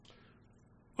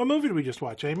What movie did we just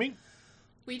watch, Amy?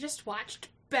 We just watched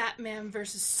Batman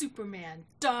vs. Superman,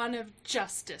 Dawn of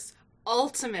Justice,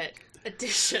 Ultimate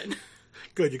Edition.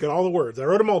 Good, you got all the words. I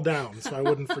wrote them all down so I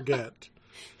wouldn't forget.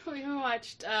 We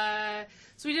watched, so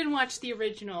we didn't watch the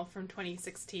original from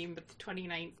 2016, but the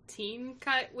 2019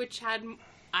 cut, which had,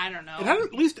 I don't know. It had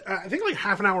at least, I think, like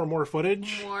half an hour more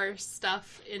footage. More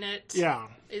stuff in it. Yeah.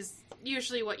 Is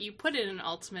usually what you put in an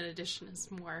Ultimate Edition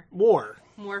is more. More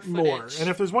footage. More. And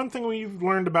if there's one thing we've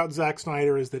learned about Zack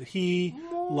Snyder is that he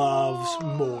loves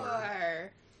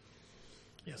more.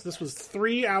 Yes, this was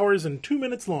 3 hours and 2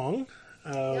 minutes long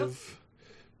of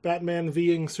Batman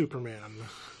v-ing Superman.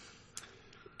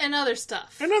 And other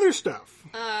stuff.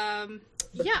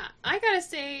 Yeah, I gotta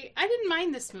say, I didn't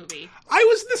mind this movie. I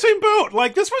was in the same boat.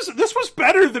 Like, this was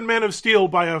better than Man of Steel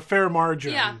by a fair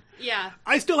margin. Yeah.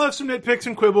 I still have some nitpicks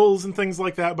and quibbles and things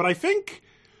like that, but I think,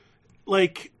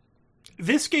 like,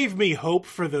 this gave me hope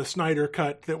for the Snyder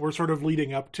cut that we're sort of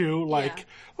leading up to. Like,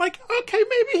 okay,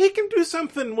 maybe he can do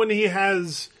something when he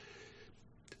has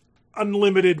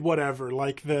unlimited whatever,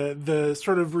 like the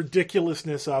sort of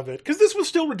ridiculousness of it. Because this was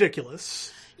still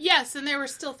ridiculous. Yes, and there were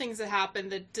still things that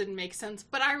happened that didn't make sense,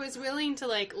 but I was willing to,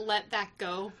 like, let that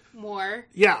go more.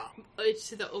 Yeah.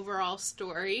 To the overall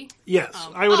story. Yes,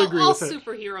 I would agree with it. All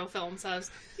superhero films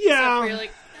has. Yeah. Where you're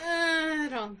like, I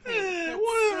don't think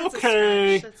that's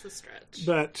okay. That's a stretch.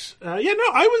 But, I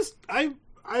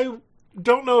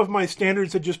don't know if my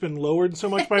standards had just been lowered so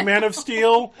much by Man of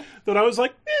Steel that I was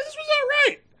like, this was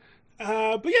alright.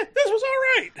 But yeah, this was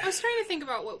alright. I was trying to think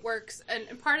about what works,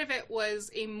 and part of it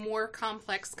was a more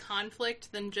complex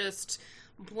conflict than just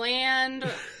bland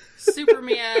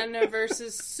Superman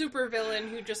versus supervillain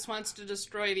who just wants to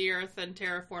destroy the Earth and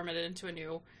terraform it into a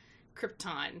new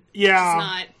Krypton.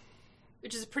 Yeah.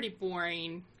 Which is a pretty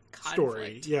boring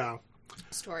conflict.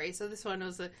 Story. So this one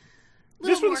was a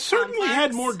little This one more certainly complex.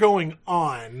 had more going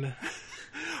on.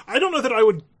 I don't know that I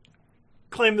would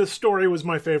claim this story was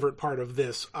my favorite part of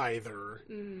this either.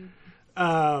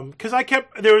 Because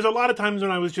there was a lot of times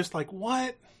when I was just like,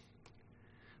 what?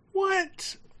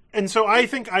 And so I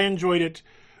think I enjoyed it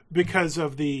because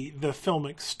of the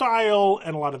filmic style,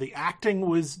 and a lot of the acting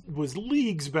was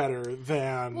leagues better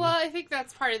than... Well, I think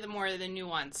that's part of the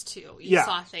nuance, too. You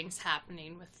saw things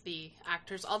happening with the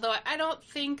actors. Although I don't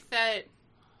think that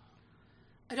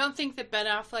Ben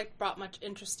Affleck brought much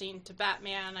interesting to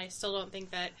Batman. I still don't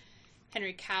think that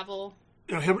Henry Cavill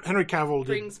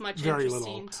brings much very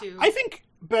interesting little. to... I think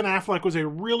Ben Affleck was a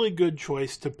really good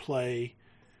choice to play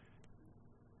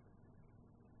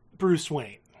Bruce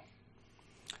Wayne.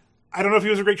 I don't know if he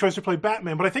was a great choice to play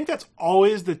Batman, but I think that's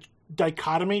always the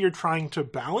dichotomy you're trying to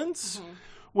balance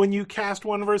when you cast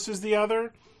one versus the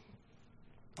other.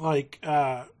 Like,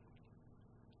 I'm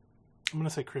going to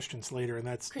say Christian Slater, and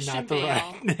that's not the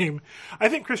right name. I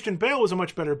think Christian Bale was a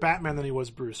much better Batman than he was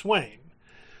Bruce Wayne.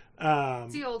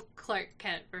 It's the old Clark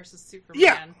Kent versus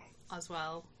Superman as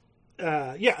well.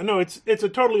 It's a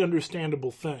totally understandable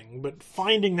thing, but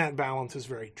finding that balance is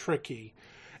very tricky.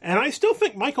 And I still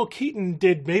think Michael Keaton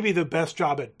did maybe the best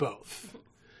job at both,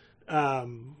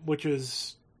 which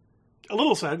is a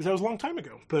little sad because that was a long time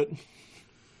ago. But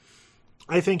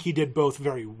I think he did both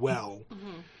very well.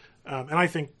 And I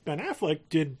think Ben Affleck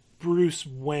did Bruce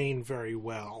Wayne very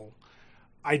well.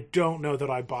 I don't know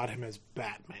that I bought him as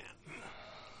Batman.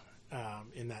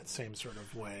 In that same sort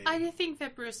of way. I think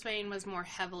that Bruce Wayne was more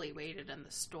heavily weighted in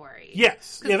the story.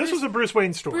 Yes. Yeah, this was a Bruce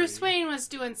Wayne story. Bruce Wayne was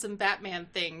doing some Batman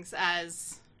things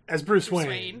as Bruce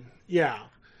Wayne. Yeah.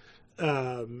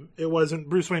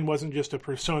 Bruce Wayne wasn't just a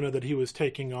persona that he was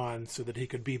taking on so that he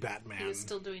could be Batman. He was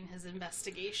still doing his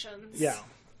investigations. Yeah.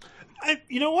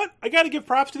 You know what? I got to give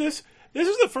props to this. This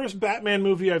is the first Batman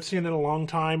movie I've seen in a long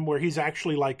time where he's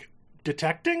actually, like,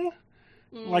 detecting.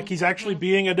 Like he's actually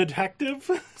being a detective.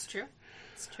 It's true.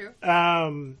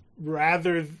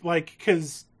 Rather, like,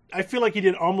 because I feel like he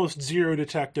did almost zero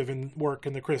detective work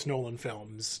in the Chris Nolan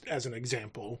films, as an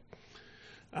example.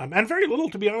 And very little,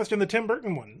 to be honest, in the Tim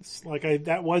Burton ones. Like,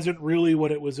 that wasn't really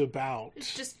what it was about.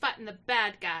 It's just fighting the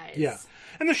bad guys. Yeah.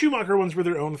 And the Schumacher ones were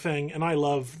their own thing, and I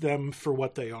love them for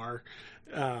what they are.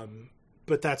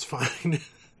 But that's fine.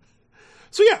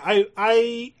 So yeah,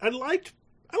 I liked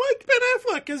Ben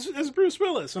Affleck as Bruce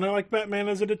Willis, and I like Batman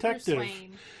as a detective. Bruce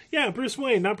Wayne. Yeah, Bruce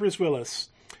Wayne, not Bruce Willis.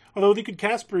 Although they could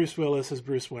cast Bruce Willis as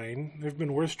Bruce Wayne. There have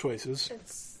been worse choices.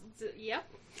 Yep.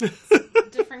 It's a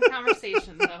different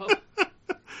conversation, though.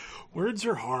 Words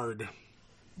are hard.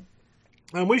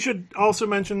 We should also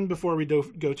mention, before we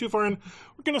go too far in,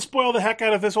 we're going to spoil the heck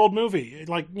out of this old movie.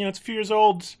 Like, it's a few years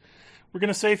old. We're going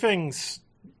to say things.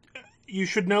 You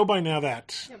should know by now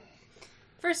that. Yep.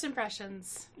 First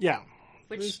impressions. Yeah.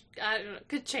 which I don't know,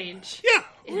 could change. Yeah,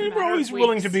 in a we were matter of always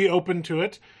willing to weeks. be open to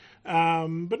it. But no,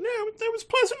 I was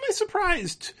pleasantly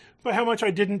surprised by how much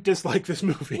I didn't dislike this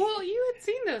movie. Well, you had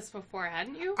seen this before,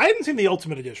 hadn't you? I hadn't seen the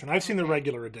Ultimate Edition. I've seen the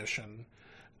regular edition.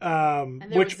 And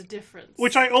there was a difference.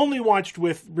 Which I only watched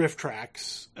with riff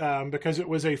tracks, because it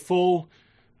was a full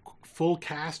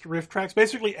cast riff tracks.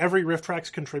 Basically, every riff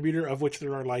tracks contributor, of which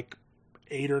there are like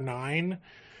 8 or 9,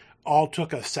 all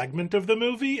took a segment of the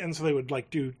movie, and so they would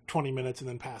like do 20 minutes and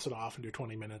then pass it off and do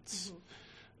 20 minutes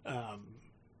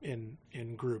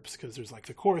in groups, because there's like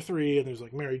the core 3, and there's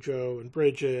like Mary Jo and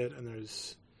Bridget, and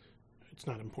there's, it's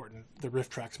not important, the riff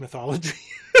tracks mythology.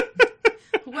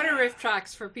 What are riff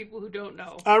tracks for people who don't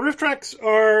know? Riff tracks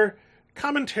are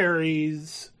commentary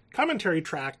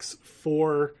tracks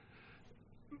for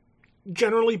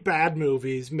generally bad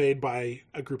movies made by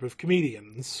a group of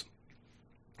comedians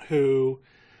who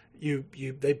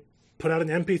they put out an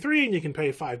MP3 and you can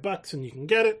pay $5 and you can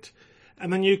get it,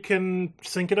 and then you can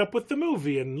sync it up with the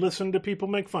movie and listen to people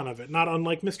make fun of it. Not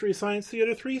unlike Mystery Science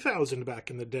Theater 3000 back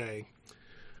in the day,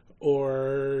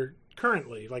 or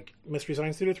currently, like Mystery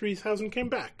Science Theater 3000 came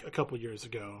back a couple years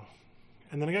ago,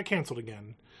 and then it got canceled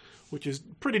again, which is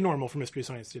pretty normal for Mystery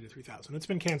Science Theater 3000. It's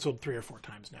been canceled 3 or 4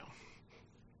 times now.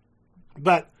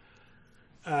 But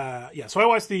so I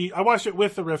watched it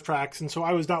with the riff tracks, and so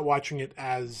I was not watching it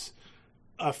as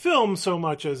a film so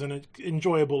much as an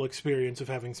enjoyable experience of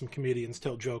having some comedians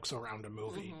tell jokes around a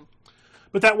movie. Mm-hmm.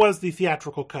 But that was the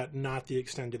theatrical cut, not the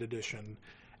extended edition.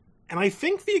 And I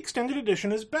think the extended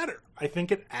edition is better. I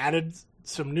think it added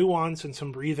some nuance and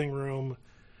some breathing room,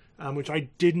 which I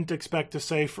didn't expect to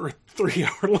say for a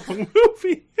 3-hour-long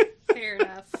movie. Fair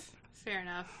enough.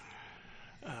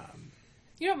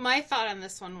 You know what my thought on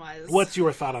this one was? What's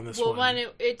your thought on this one? Well, one,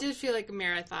 it did feel like a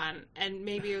marathon, and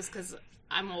maybe it was because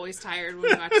I'm always tired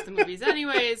when I watch the movies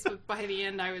anyways, but by the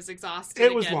end I was exhausted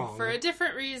It was again. long. For a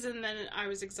different reason than I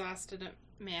was exhausted at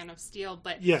Man of Steel.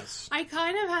 But yes, I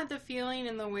kind of had the feeling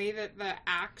in the way that the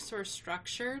acts were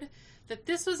structured that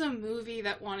this was a movie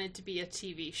that wanted to be a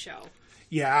TV show.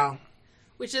 Yeah.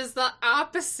 Which is the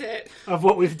opposite of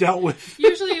what we've dealt with.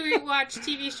 Usually we watch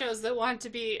TV shows that want to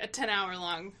be a 10-hour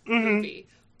long movie.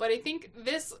 But I think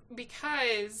this,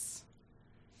 because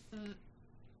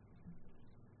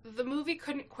the movie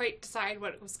couldn't quite decide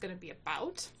what it was going to be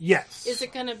about. Yes. Is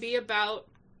it going to be about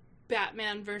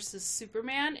Batman versus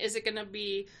Superman? Is it going to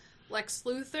be Lex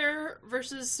Luthor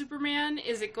versus Superman?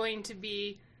 Is it going to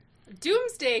be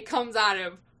Doomsday comes out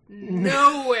of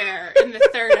nowhere in the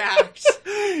third act?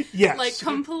 Yes. Like,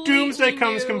 completely Doomsday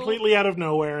comes new. completely out of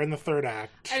nowhere in the third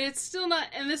act. And it's still not,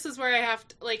 and this is where I have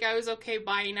to, like, I was okay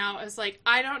buying out. I was like,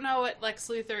 I don't know what Lex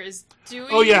Luthor is doing.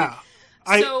 Oh, yeah.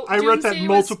 So I wrote that Doomsday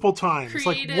multiple times.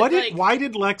 created, Like, why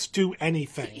did Lex do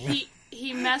anything?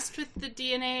 He messed with the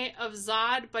DNA of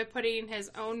Zod by putting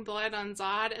his own blood on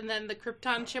Zod, and then the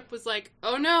Krypton chip was like,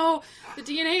 oh no, the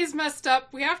DNA is messed up,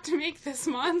 we have to make this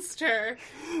monster.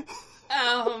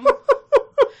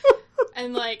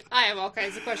 And, like, I have all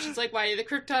kinds of questions, like, why did the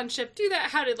Krypton chip do that?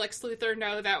 How did Lex Luthor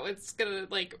know that was gonna,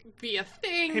 like, be a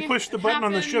thing? He pushed the button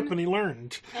on the ship and he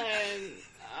learned. And,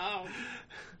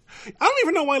 I don't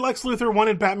even know why Lex Luthor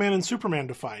wanted Batman and Superman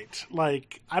to fight.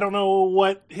 Like, I don't know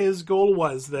what his goal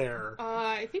was there.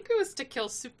 I think it was to kill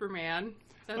Superman.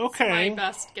 That's okay. my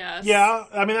best guess. Yeah,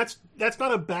 I mean, that's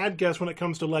not a bad guess when it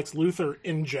comes to Lex Luthor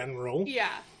in general. Yeah.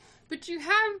 But you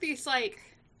have these, like,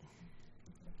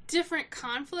 different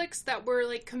conflicts that were,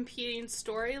 like, competing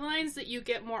storylines that you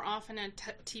get more often in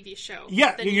a TV show.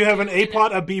 Yeah, you have an A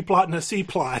plot, a B plot, and a C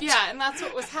plot. Yeah, and that's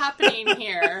what was happening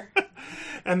here.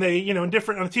 And they, on a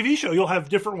TV show, you'll have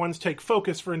different ones take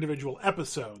focus for individual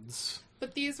episodes.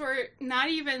 But these were not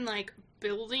even, like,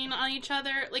 building on each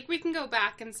other. Like, we can go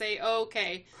back and say, oh,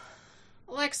 okay,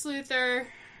 Lex Luthor...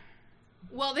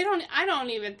 Well, I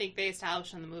don't even think they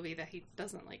established in the movie that he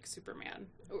doesn't like Superman.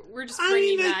 We're just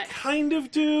bringing that. They kind of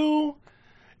do.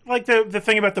 Like the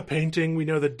thing about the painting, we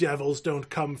know the devils don't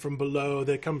come from below,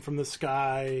 they come from the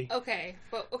sky. Okay,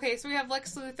 so we have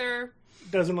Lex Luthor...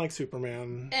 Doesn't like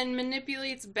Superman. And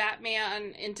manipulates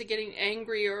Batman into getting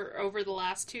angrier over the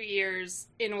last 2 years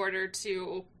in order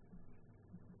to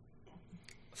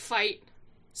fight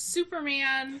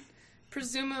Superman,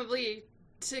 presumably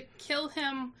to kill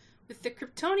him with the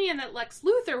Kryptonian that Lex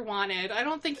Luthor wanted. I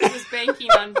don't think he was banking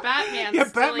on Batman. Yeah,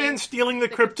 Batman stealing the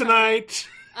kryptonite.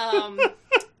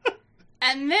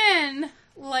 And then,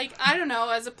 like, I don't know,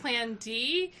 as a plan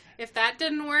D, if that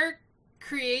didn't work,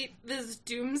 create this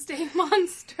doomsday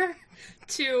monster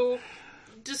to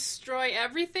destroy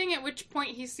everything, at which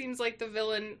point he seems like the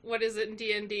villain. What is it in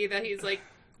D&D that he's like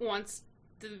wants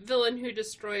the villain who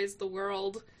destroys the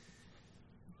world?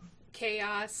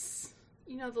 chaos.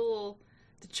 You know,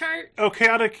 the chart. Oh,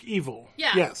 chaotic evil.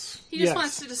 Yeah. Yes. He just yes.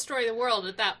 wants to destroy the world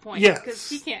at that point. Yes. Because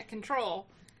he can't control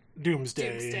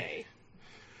Doomsday.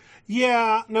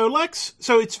 Yeah, no, Lex...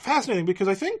 So it's fascinating because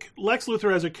I think Lex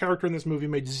Luthor as a character in this movie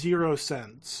made zero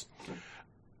sense.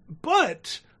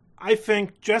 But I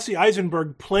think Jesse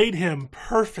Eisenberg played him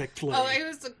perfectly. Oh, it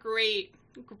was a great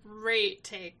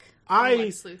take on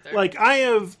Lex Luthor. Like, I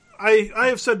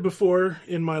have said before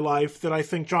in my life that I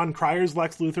think John Cryer's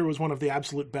Lex Luthor was one of the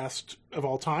absolute best of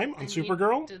all time on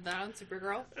Supergirl. He did that on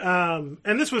Supergirl.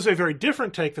 And this was a very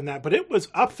different take than that, but it was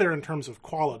up there in terms of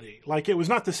quality. Like, it was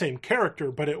not the same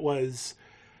character, but it was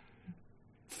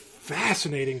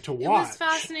fascinating to watch. It was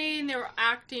fascinating. There were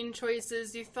acting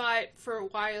choices. You thought for a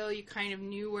while you kind of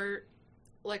knew where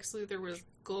Lex Luthor was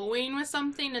going with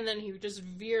something, and then he just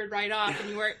veered right off, and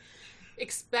you weren't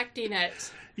expecting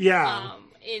it. Yeah.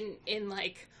 In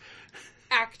like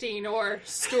acting or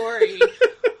story.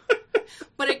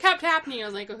 But it kept happening. I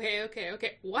was like,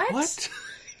 okay. What?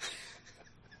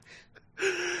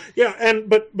 Yeah,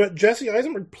 but Jesse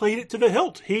Eisenberg played it to the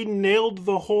hilt. He nailed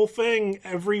the whole thing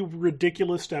every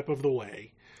ridiculous step of the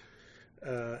way.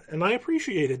 And I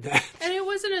appreciated that. And it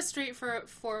wasn't a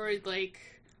straightforward, like,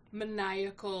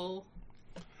 maniacal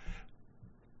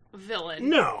villain.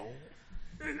 No.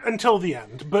 Until the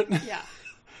end. But yeah.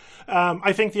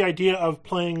 I think the idea of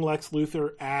playing Lex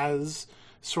Luthor as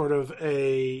sort of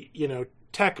a,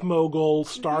 tech mogul,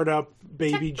 startup,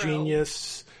 baby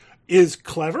genius is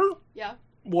clever. Yeah.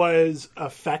 Was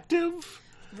effective.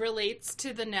 Relates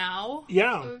to the now.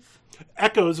 Yeah.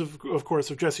 Echoes, of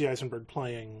course, of Jesse Eisenberg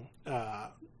playing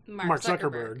Mark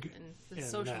Zuckerberg in the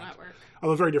Social Network.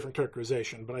 Although very different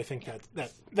characterization, but I think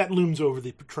that looms over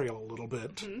the portrayal a little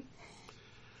bit. Mm-hmm.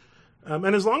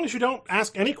 And as long as you don't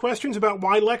ask any questions about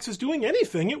why Lex is doing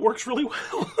anything, it works really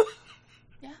well.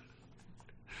 Yeah.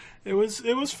 It was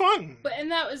fun.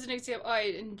 And that was an example.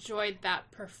 I enjoyed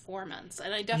that performance.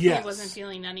 And I definitely wasn't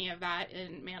feeling any of that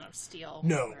in Man of Steel.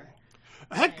 No.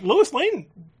 Heck, Lois Lane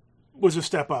was a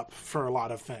step up for a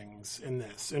lot of things in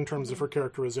this, in terms of her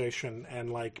characterization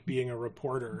and, like, being a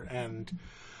reporter. And,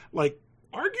 like,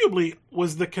 arguably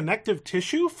was the connective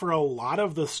tissue for a lot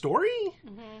of the story.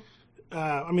 Mm-hmm.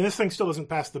 I mean, this thing still doesn't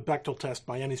pass the Bechdel test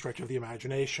by any stretch of the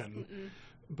imagination. Mm-mm.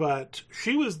 But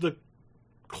she was the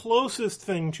closest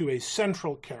thing to a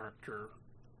central character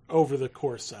over the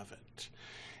course of it,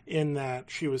 in that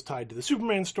she was tied to the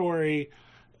Superman story.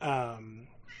 I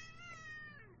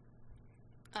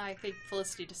think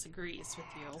Felicity disagrees with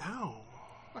you. Ow.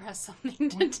 Or has something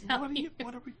to tell you.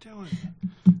 What are we doing?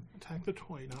 Attack the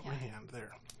toy, not my hand.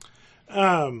 There.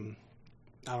 I don't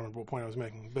remember what point I was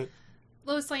making, but...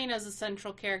 Lois Lane as a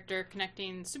central character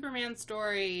connecting Superman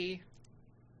story...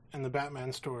 And the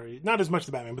Batman story. Not as much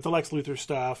the Batman, but the Lex Luthor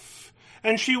stuff.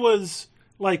 And she was,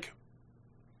 like,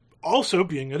 also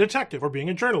being a detective or being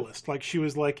a journalist. Like, she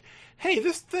was like, hey,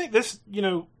 this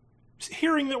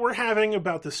hearing that we're having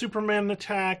about the Superman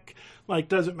attack, like,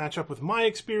 doesn't match up with my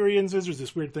experiences. There's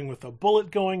this weird thing with the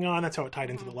bullet going on. That's how it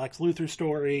tied into the Lex Luthor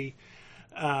story.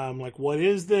 Like, what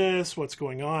is this? What's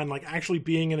going on? Like, actually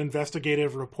being an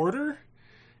investigative reporter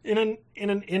in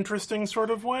an interesting sort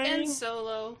of way. And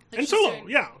Solo.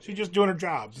 She's just doing her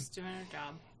job.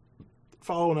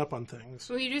 Following up on things.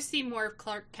 So we do see more of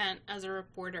Clark Kent as a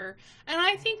reporter. And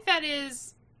I think that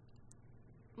is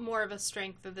more of a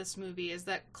strength of this movie, is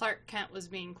that Clark Kent was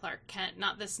being Clark Kent,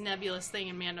 not this nebulous thing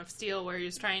in Man of Steel where he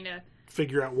was trying to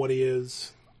figure out what he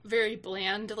is. Very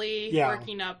blandly,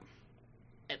 working up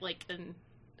at, like, in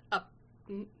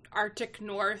Arctic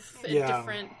North in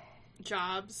different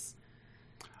jobs.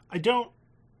 I don't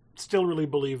still really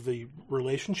believe the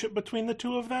relationship between the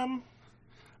two of them.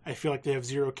 I feel like they have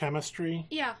zero chemistry.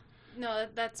 Yeah. No,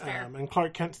 that's fair. And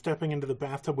Clark Kent stepping into the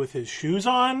bathtub with his shoes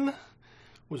on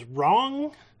was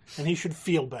wrong, and he should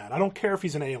feel bad. I don't care if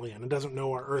he's an alien and doesn't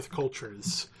know our Earth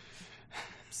cultures.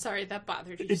 Sorry, that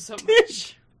bothered you so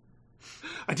much.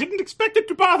 I didn't expect it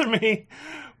to bother me,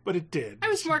 but it did. I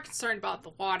was more concerned about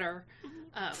the water.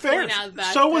 Fair.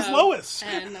 So was Lois.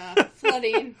 And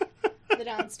flooding the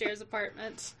downstairs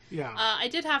apartment. Yeah. I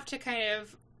did have to kind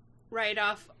of write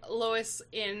off Lois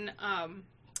in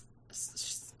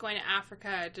going to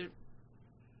Africa to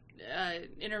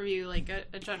interview, like,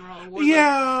 a general war.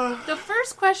 Yeah. The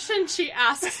first question she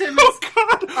asks him is, oh,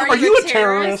 God, are you a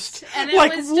terrorist? And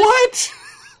like, what?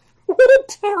 What a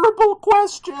terrible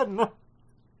question.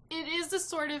 It is the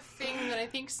sort of thing that I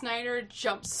think Snyder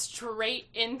jumps straight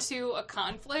into a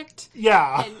conflict.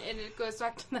 Yeah. And it goes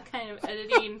back to the kind of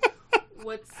editing,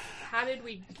 how did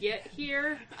we get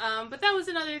here? But that was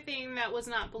another thing that was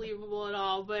not believable at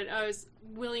all, but I was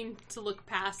willing to look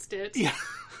past it. Yeah.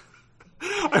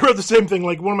 I wrote the same thing.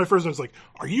 Like, one of my first notes, like,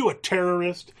 "Are you a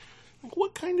terrorist?" Like,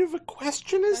 what kind of a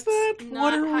question is that?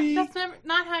 What are we? That's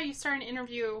not how you start an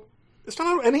interview. It's not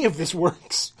how any of this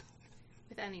works.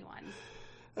 With anyone.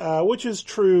 Which is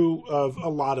true of a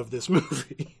lot of this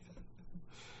movie.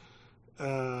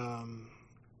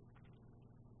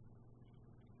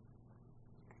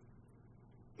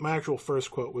 My actual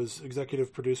first quote was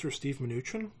executive producer Steve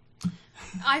Mnuchin.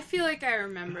 I feel like I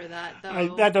remember that,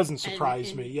 though. That doesn't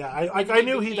surprise me. Yeah, I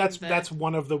knew that's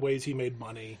one of the ways he made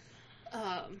money.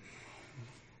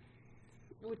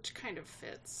 Which kind of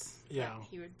fits. Yeah, that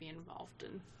he would be involved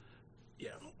in.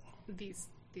 Yeah, these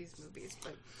movies,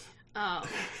 but.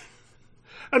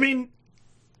 I mean,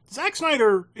 Zack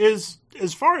Snyder is,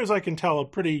 as far as I can tell, a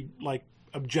pretty like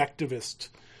objectivist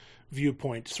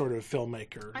viewpoint sort of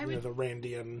filmmaker. The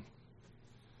Randian.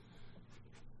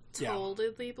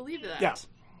 Totally believe that. Yeah.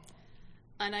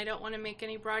 And I don't want to make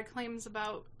any broad claims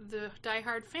about the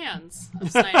diehard fans of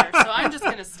Snyder, so I'm just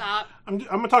going to stop. I'm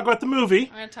going to talk about the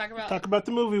movie. I'm going to talk about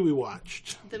the movie we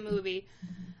watched. The movie.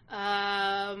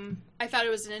 I thought it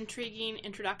was an intriguing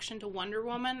introduction to Wonder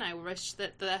Woman. I wish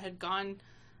that had gone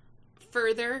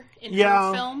further in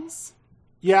her films.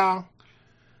 Yeah.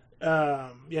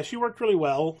 She worked really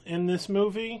well in this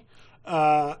movie.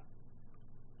 I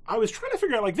was trying to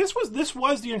figure out, like, this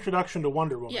was the introduction to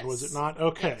Wonder Woman, yes. Was it not?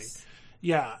 Okay. Yes.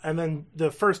 Yeah, and then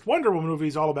the first Wonder Woman movie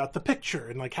is all about the picture,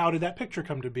 and, like, how did that picture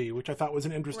come to be, which I thought was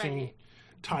an interesting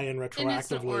tie-in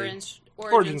retroactively. And it's an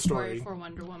origin story for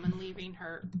Wonder Woman leaving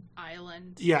her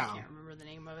island. Yeah. I can't remember the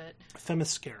name of it.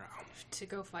 Themyscira. To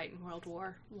go fight in World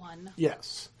War I.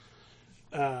 Yes.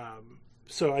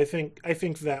 So I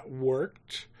think that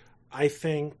worked. I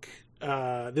think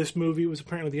this movie was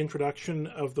apparently the introduction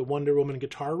of the Wonder Woman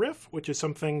guitar riff, which is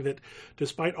something that,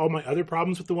 despite all my other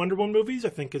problems with the Wonder Woman movies, I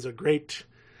think is a great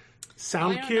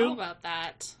sound cue. I don't know about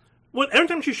that. Well, every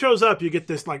time she shows up, you get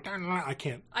this, like, I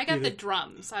can't. I got the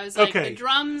drums. I was like, okay. The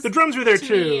drums are there to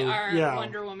too. Me are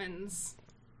Wonder Woman's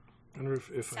I wonder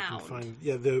if sound. I can find.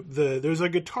 Yeah, there's a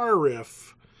guitar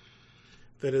riff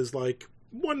that is like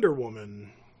Wonder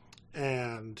Woman,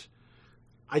 and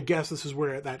I guess this is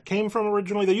where that came from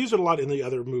originally. They used it a lot in the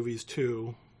other movies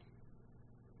too.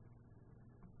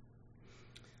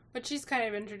 But she's kind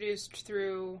of introduced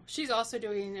through. She's also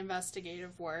doing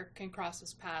investigative work and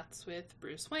crosses paths with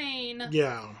Bruce Wayne.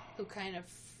 Yeah, who kind of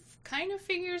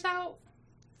figures out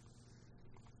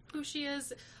who she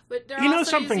is, but they're also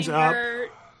something's using up. her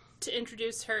to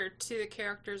introduce her to the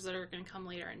characters that are going to come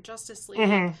later in Justice League.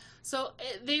 Mm-hmm. So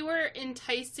they were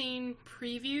enticing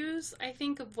previews, I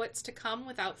think, of what's to come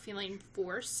without feeling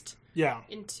forced.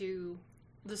 Into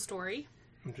the story.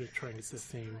 I'm just trying to get the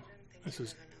theme. This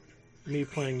is me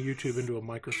playing YouTube into a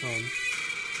microphone.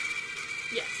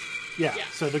 Yes. Yeah.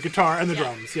 So the guitar and the Yeah.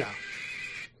 drums. Yeah.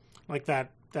 Like that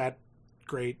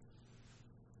great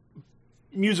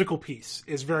musical piece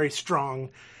is very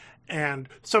strong, and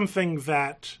something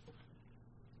that,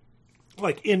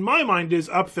 like, in my mind is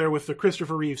up there with the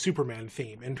Christopher Reeve Superman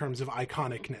theme in terms of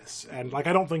iconicness. And, like,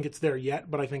 I don't think it's there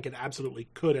yet, but I think it absolutely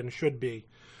could and should be,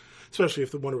 especially if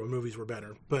the Wonder Woman movies were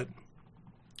better. But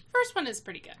first one is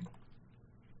pretty good.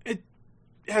 It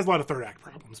has a lot of third act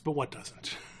problems, but what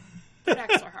doesn't? Third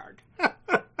acts are hard.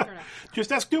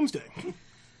 Just ask Doomsday.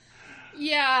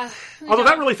 Yeah. Although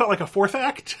that really felt like a fourth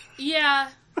act. Yeah.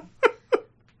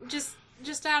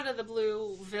 just out of the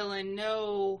blue villain,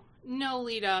 no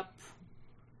lead up.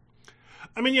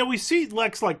 I mean, yeah, we see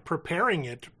Lex, like, preparing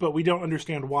it, but we don't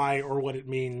understand why or what it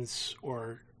means,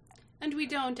 or... And we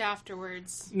don't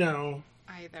afterwards. No.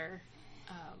 Either.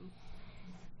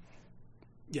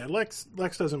 Yeah, Lex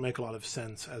doesn't make a lot of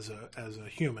sense as a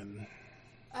human.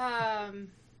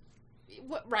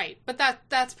 Right, but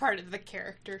that's part of the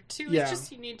character too. Yeah. It's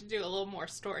just you need to do a little more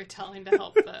storytelling to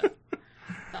help the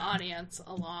audience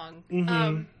along.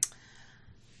 Mm-hmm.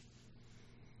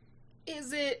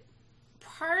 Is it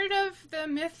part of the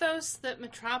mythos that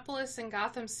Metropolis and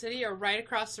Gotham City are right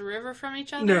across the river from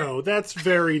each other? No, that's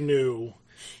very new.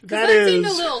 That seemed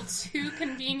a little too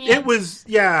convenient. It was,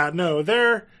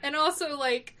 they're... And also,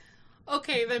 like,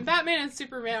 okay, then Batman and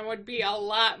Superman would be a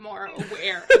lot more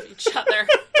aware of each other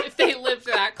if they lived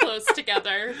that close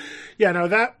together. Yeah, no,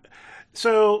 that...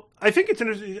 So, I think it's an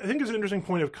interesting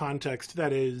point of context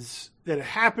that it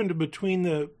happened between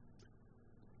the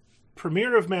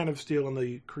premiere of Man of Steel and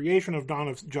the creation of Dawn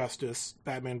of Justice,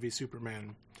 Batman v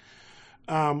Superman,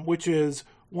 which is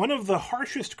one of the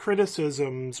harshest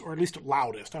criticisms, or at least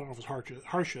loudest, I don't know if it was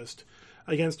harshest,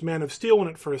 against Man of Steel when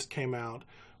it first came out,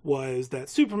 was that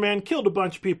Superman killed a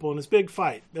bunch of people in this big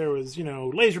fight. There was,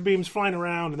 laser beams flying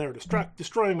around, and they were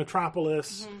destroying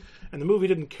Metropolis, and the movie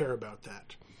didn't care about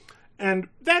that. And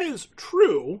that is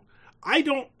true. I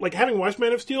don't, like, having watched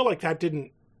Man of Steel, like, that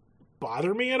didn't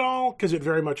bother me at all, because it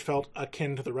very much felt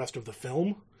akin to the rest of the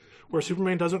film, where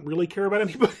Superman doesn't really care about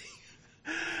anybody.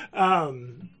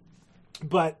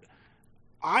 But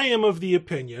I am of the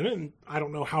opinion, and I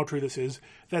don't know how true this is,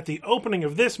 that the opening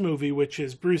of this movie, which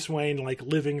is Bruce Wayne, like,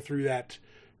 living through that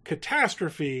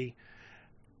catastrophe,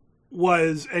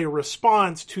 was a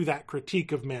response to that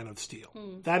critique of Man of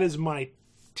Steel. That is my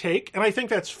take, and I think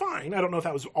that's fine. I don't know if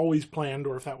that was always planned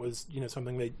or if that was,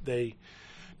 something they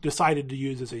decided to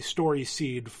use as a story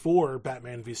seed for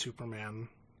Batman v Superman.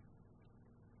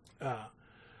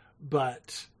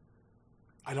 But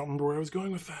I don't remember where I was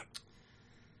going with that.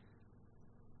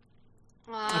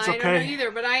 That's okay. I don't know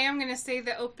either, but I am going to say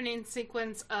the opening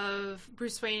sequence of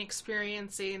Bruce Wayne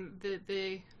experiencing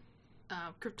the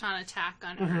Krypton attack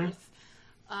on Earth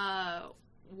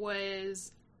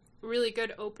was really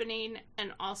good opening,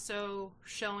 and also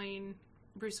showing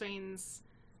Bruce Wayne's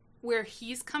where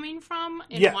he's coming from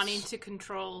and wanting to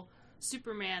control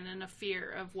Superman and a fear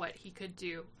of what he could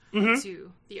do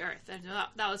to the Earth. And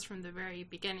that was from the very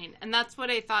beginning. And that's what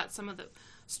I thought some of the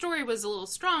story was a little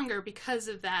stronger, because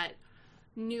of that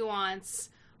nuance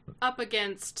up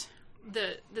against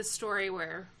the story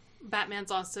where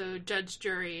Batman's also judge,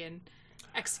 jury, and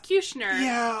executioner.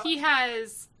 Yeah.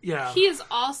 He is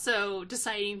also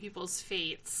deciding people's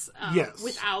fates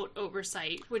without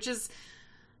oversight, which is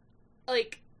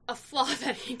like a flaw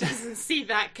that he doesn't see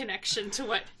that connection to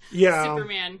what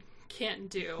Superman can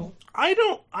do.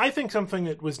 I think something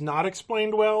that was not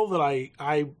explained well, that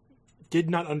I did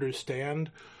not understand,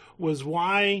 was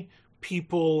why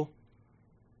people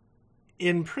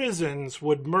in prisons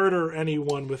would murder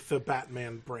anyone with the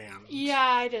Batman brand. Yeah,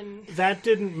 I didn't. That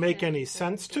didn't make any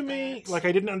sense to me. Like,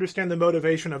 I didn't understand the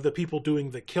motivation of the people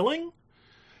doing the killing.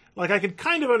 Like, I could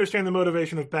kind of understand the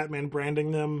motivation of Batman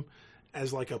branding them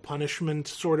as, like, a punishment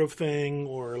sort of thing,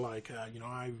 or like,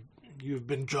 you've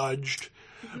been judged.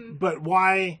 But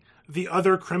why the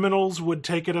other criminals would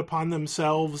take it upon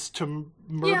themselves to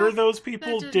murder those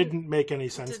people didn't make any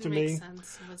sense to me.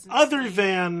 Other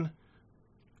than,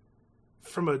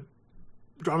 from a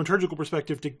dramaturgical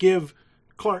perspective, to give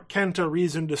Clark Kent a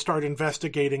reason to start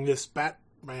investigating this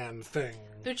Batman thing.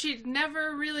 Which he'd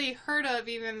never really heard of,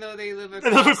 even though they live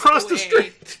across the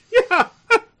street. Yeah.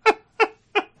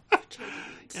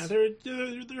 Yeah,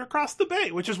 they're across the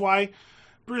bay, which is why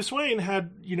Bruce Wayne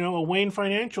had, a Wayne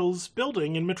Financials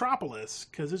building in Metropolis,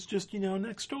 because it's just,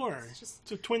 next door. It's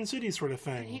a Twin Cities sort of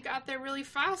thing. He got there really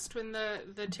fast when the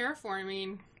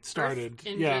terraforming started. Earth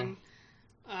engine,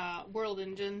 World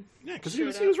Engine. Yeah, because he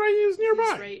was nearby. He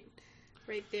was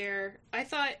right there. I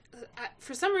thought,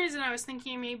 for some reason, I was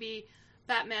thinking maybe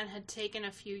Batman had taken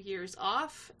a few years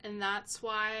off, and that's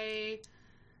why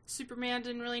Superman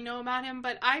didn't really know about him,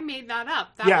 but I made that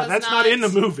up. That's not in the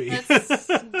movie.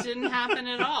 That didn't happen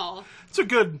at all. It's a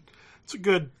good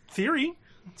theory.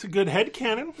 It's a good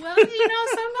headcanon. Well,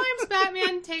 sometimes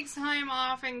Batman takes time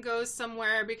off and goes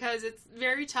somewhere, because it's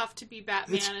very tough to be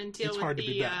Batman and deal with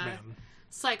the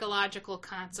psychological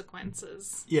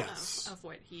consequences of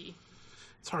what he...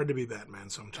 It's hard to be Batman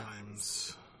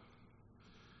sometimes.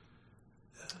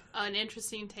 An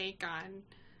interesting take on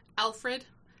Alfred.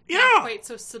 Yeah. Not quite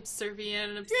so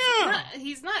subservient.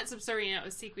 He's not subservient,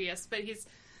 obsequious, but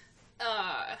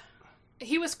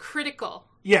he was critical.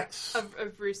 Yes.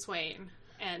 Of Bruce Wayne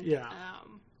and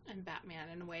Batman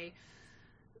in a way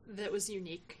that was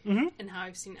unique in how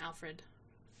I've seen Alfred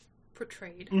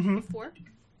portrayed before.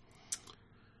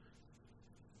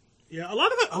 Yeah, a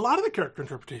lot of the character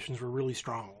interpretations were really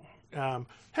strong.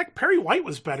 Heck, Perry White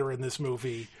was better in this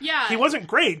movie. Yeah. He wasn't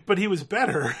great, but he was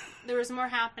better. There was more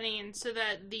happening, so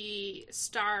that the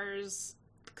stars,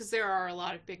 because there are a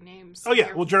lot of big names. Oh,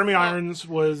 yeah. Well, Jeremy Irons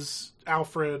was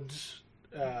Alfred.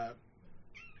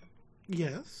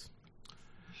 Yes.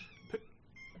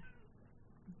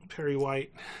 Perry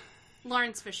White.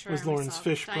 Lawrence Fishburne. Was Lawrence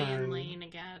Fishburne. Diane Lane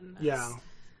again. Yeah.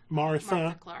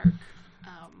 Martha Clark.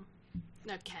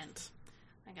 No, Kent.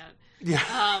 I got it.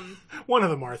 Yeah. One of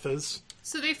the Marthas.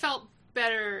 So they felt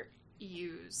better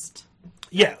used.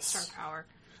 Yes. Star power.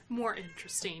 More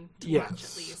interesting to watch,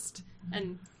 at least.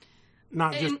 And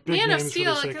not just big Man of names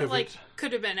Steel, for the sake of it.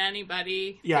 Could have been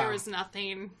anybody. Yeah. There was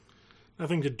nothing.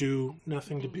 Nothing to do.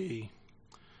 Nothing to be.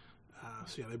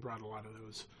 So yeah, they brought a lot of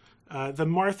those. The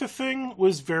Martha thing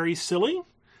was very silly,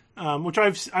 which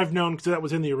I've known, because that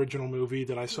was in the original movie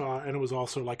that I saw, and it was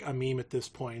also like a meme at this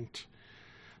point.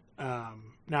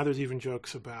 Now there's even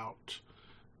jokes about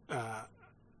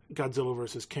Godzilla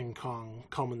versus King Kong,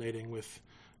 culminating with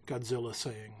Godzilla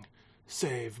saying,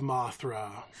 "Save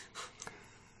Mothra."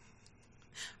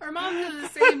 Our moms have the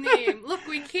same name. Look,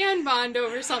 we can bond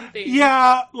over something.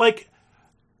 Yeah, like,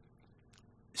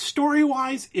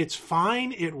 story-wise, it's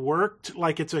fine. It worked.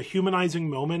 Like, it's a humanizing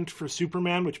moment for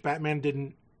Superman, which Batman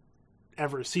didn't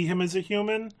ever see him as a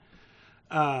human.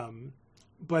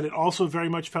 But it also very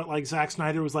much felt like Zack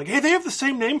Snyder was like, hey, they have the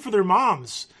same name for their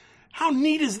moms. How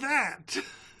neat is that?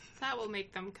 That will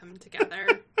make them come together.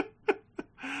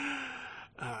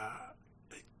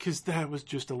 Because that was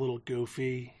just a little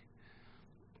goofy.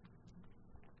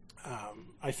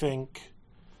 I think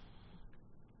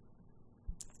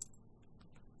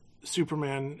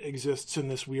Superman exists in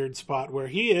this weird spot where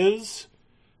he is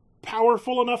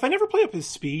powerful enough. They never play up his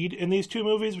speed in these two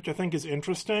movies, which I think is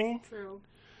interesting. True.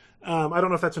 I don't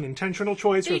know if that's an intentional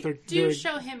choice or They if they're do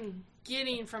show him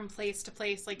getting from place to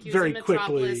place, like he was very in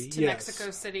Metropolis quickly, to yes.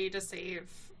 Mexico City to save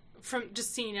from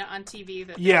just seeing it on TV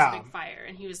that there Yeah. was a big fire,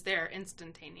 and he was there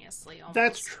instantaneously. Almost.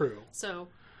 That's true. So,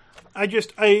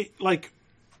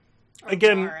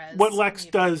 Again, Juarez, what Lex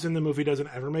maybe. does in the movie doesn't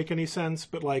ever make any sense,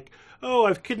 but like, oh,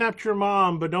 I've kidnapped your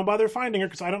mom, but don't bother finding her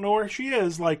because I don't know where she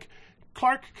is. Like,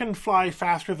 Clark can fly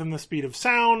faster than the speed of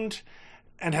sound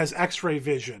and has X-ray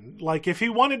vision. Like, if he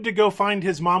wanted to go find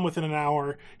his mom within an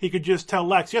hour, he could just tell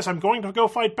Lex, yes, I'm going to go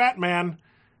fight Batman,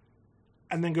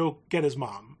 and then go get his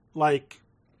mom. Like,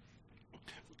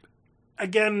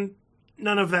 again,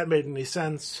 none of that made any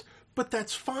sense, but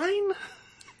that's fine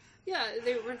yeah,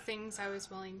 there were things I was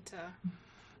willing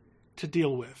to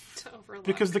deal with. to overlook.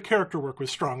 Because the character work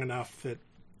was strong enough that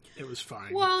it was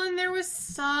fine. Well, and there was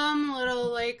some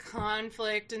little, like,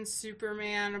 conflict in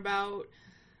Superman about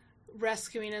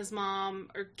rescuing his mom,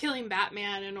 or killing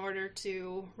Batman in order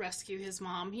to rescue his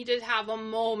mom. He did have a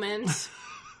moment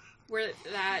where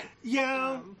that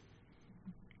yeah.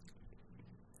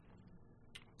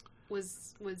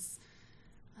 was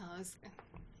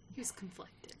he was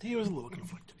conflicted. He was a little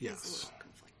conflicted, He was a yes. little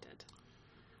conflicted.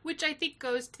 Which I think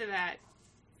goes to that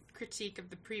critique of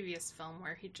the previous film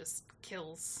where he just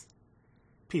kills.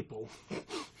 People.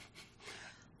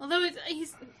 Although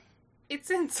it's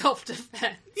in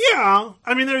self-defense. Yeah.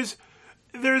 I mean,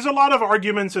 there's a lot of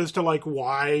arguments as to, like,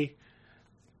 why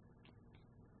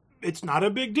it's not a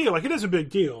big deal. Like, it is a big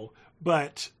deal,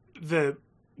 but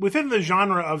within the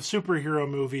genre of superhero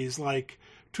movies, like,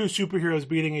 two superheroes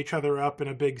beating each other up in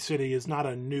a big city is not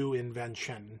a new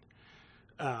invention.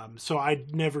 So I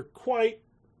never quite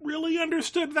really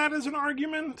understood that as an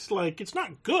argument. Like, it's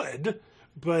not good,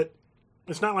 but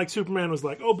it's not like Superman was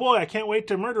like, oh boy, I can't wait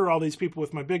to murder all these people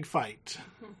with my big fight.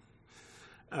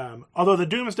 Although the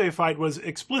Doomsday fight was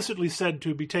explicitly said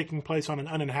to be taking place on an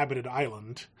uninhabited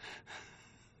island.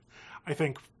 I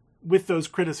think with those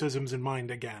criticisms in mind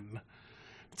again.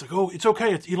 It's like, oh, it's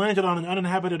okay. He landed on an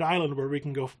uninhabited island where we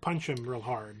can go punch him real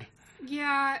hard.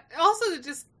 Yeah. Also,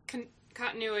 just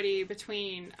continuity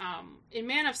between in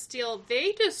Man of Steel,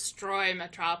 they destroy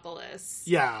Metropolis.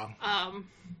 Yeah.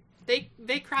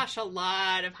 They crash a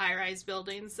lot of high-rise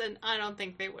buildings, and I don't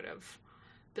think they would have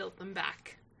built them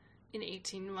back in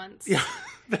 18 months. Yeah,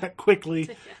 that quickly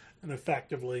Yeah. and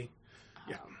effectively.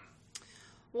 Yeah.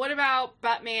 What about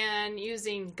Batman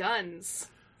using guns?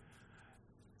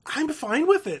 I'm fine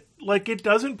with it. Like, it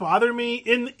doesn't bother me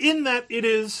in that it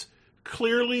is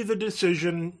clearly the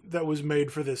decision that was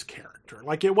made for this character.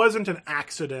 Like, it wasn't an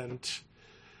accident.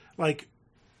 Like,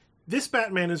 this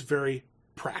Batman is very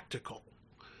practical.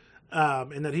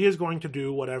 In that he is going to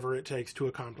do whatever it takes to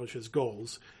accomplish his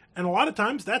goals. And a lot of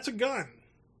times, that's a gun.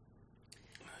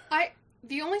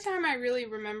 The only time I really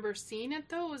remember seeing it,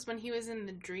 though, was when he was in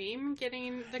the dream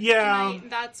getting the Yeah. kryptonite.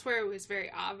 That's where it was very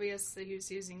obvious that he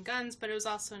was using guns, but it was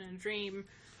also in a dream,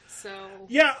 so...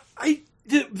 Yeah,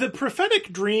 the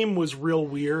prophetic dream was real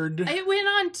weird. It went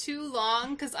on too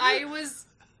long, because I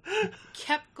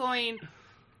kept going,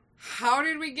 how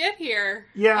did we get here?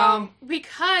 Yeah.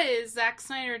 Because Zack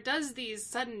Snyder does these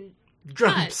sudden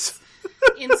Jumps.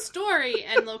 in story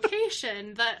and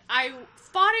location that I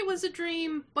thought it was a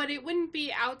dream, but it wouldn't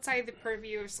be outside the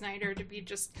purview of Snyder to be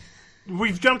just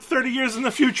We've jumped 30 years in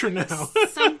the future now.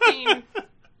 something.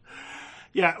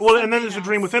 Yeah, well, and then there's a else.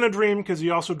 dream within a dream, because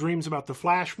he also dreams about the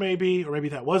Flash, maybe, or maybe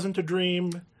that wasn't a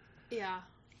dream. Yeah.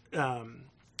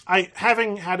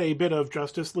 Having had a bit of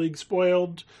Justice League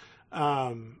spoiled,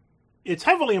 it's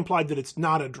heavily implied that it's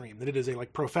not a dream, that it is a,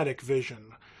 like, prophetic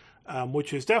vision,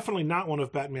 which is definitely not one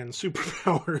of Batman's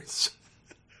superpowers.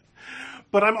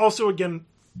 But I'm also, again,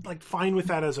 like, fine with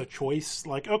that as a choice.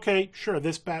 Like, okay, sure,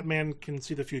 this Batman can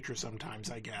see the future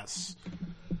sometimes, I guess.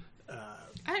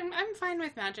 I'm fine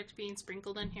with magic being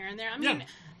sprinkled in here and there. I mean,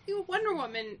 Wonder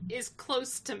Woman is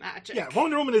close to magic. Yeah,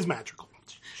 Wonder Woman is magical.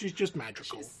 She's just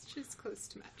magical. She's close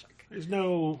to magic.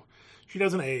 She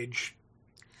doesn't age.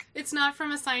 It's not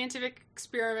from a scientific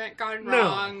experiment gone No.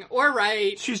 wrong or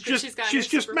right. She's that just got she's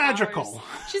no just superpowers. magical.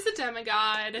 She's a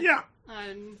demigod. Yeah,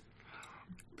 And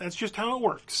that's just how it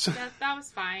works. that was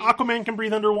fine. Aquaman can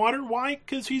breathe underwater. Why?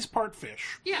 Because he's part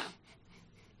fish. Yeah.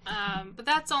 But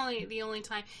that's the only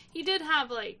time. He did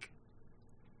have, like,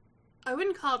 I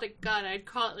wouldn't call it a gun, I'd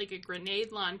call it, like, a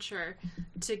grenade launcher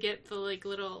to get the, like,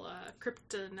 little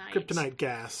kryptonite. Kryptonite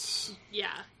gas.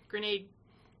 Yeah. Grenade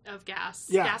of gas.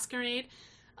 Yeah. Gas grenade.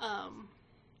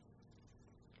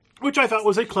 Which I thought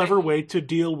was a clever way to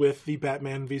deal with the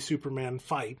Batman v Superman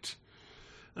fight.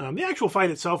 The actual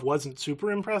fight itself wasn't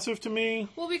super impressive to me.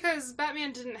 Well, because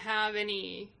Batman didn't have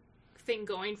anything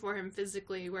going for him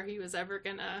physically where he was ever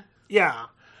gonna... Yeah.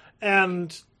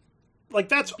 And, like,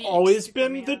 that's Beat always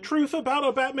Superman. been the truth about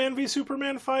a Batman v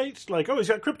Superman fight. Like, oh, he's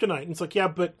got kryptonite. And it's like, yeah,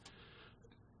 but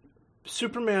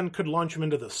Superman could launch him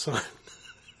into the sun.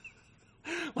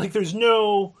 Like, there's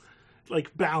no,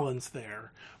 like, balance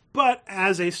there. But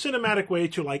as a cinematic way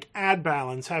to, like, add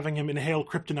balance, having him inhale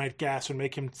kryptonite gas and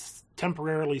make him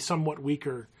temporarily somewhat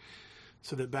weaker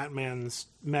so that Batman's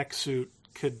mech suit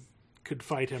could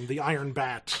fight him, the Iron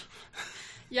Bat.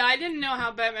 Yeah, I didn't know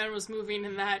how Batman was moving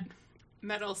in that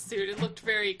metal suit. It looked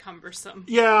very cumbersome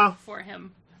Yeah. for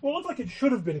him. Well, it looked like it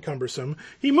should have been cumbersome.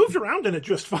 He moved around in it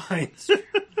just fine.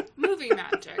 Movie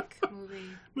magic.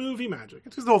 Movie magic.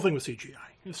 It's just the whole thing with CGI.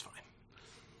 It's fine.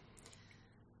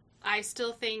 I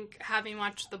still think having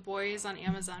watched The Boys on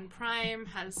Amazon Prime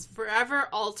has forever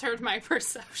altered my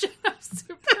perception of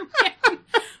Superman.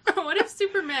 What if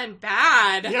Superman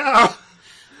bad? Yeah.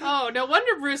 Oh, no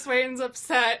wonder Bruce Wayne's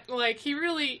upset. Like, he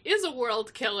really is a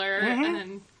world killer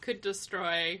and could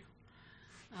destroy.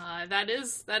 That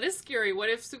is scary. What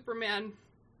if Superman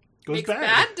Goes makes bad.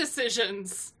 bad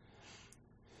decisions?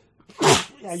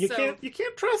 Yeah, you So-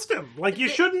 can't trust him. Like, you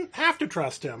shouldn't have to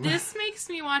trust him. This makes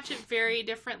me watch it very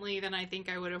differently than I think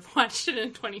I would have watched it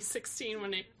in 2016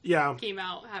 when it Yeah. came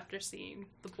out after seeing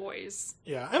The Boys.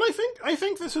 Yeah, and I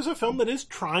think this is a film that is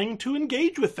trying to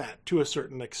engage with that to a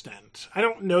certain extent. I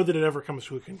don't know that it ever comes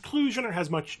to a conclusion or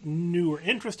has much new or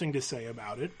interesting to say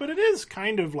about it, but it is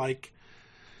kind of like,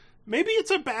 maybe it's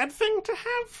a bad thing to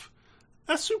have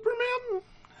a Superman?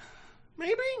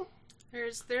 Maybe?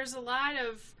 There's a lot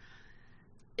of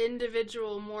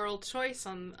individual moral choice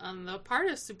on the part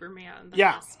of Superman that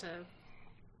Yeah. has to...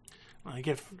 Like,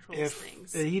 if Controls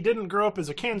things. he didn't grow up as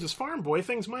a Kansas farm boy,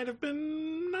 things might have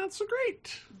been not so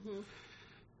great.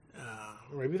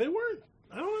 Or maybe they weren't.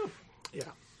 I don't know.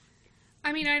 Yeah.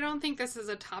 I mean, I don't think this is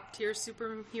a top-tier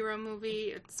superhero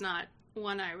movie. It's not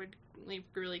one I would like,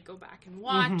 really go back and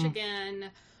watch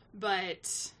again,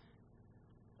 but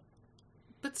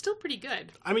still pretty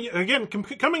good. I mean, again,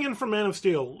 coming in from Man of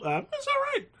Steel, it's all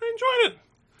right. I enjoyed it.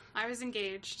 I was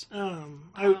engaged.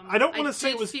 I don't want to say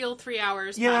did it was. feel 3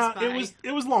 hours Yeah, pass by.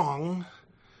 it was long.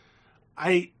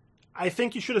 I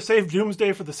think you should have saved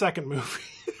Doomsday for the second movie.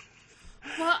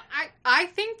 Well, I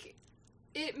think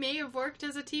it may have worked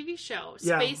as a TV show.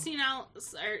 Yeah. Spacing out,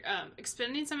 or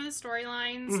expanding some of the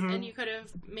storylines, and you could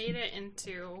have made it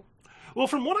into Well,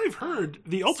 from what I've heard,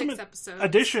 the Ultimate 6 episodes.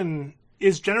 Edition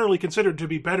is generally considered to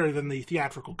be better than the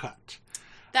theatrical cut.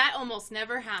 That almost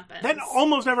never happens. That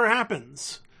almost never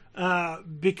happens.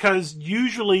 Because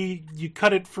usually you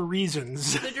cut it for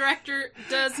reasons. The director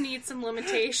does need some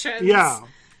limitations. Yeah.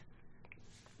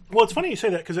 Well, it's funny you say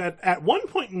that, because at one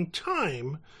point in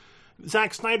time,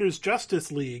 Zack Snyder's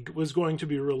Justice League was going to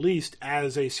be released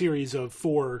as a series of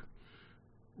 4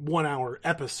 one-hour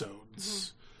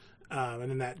episodes. And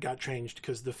then that got changed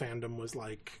because the fandom was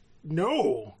like,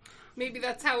 no. Maybe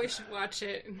that's how we should watch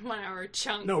it in 1 hour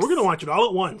chunks. No, we're going to watch it all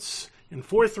at once. In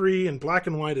 4:3 in black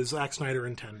and white as Zack Snyder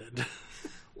intended.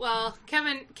 Well,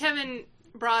 Kevin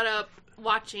brought up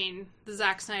watching the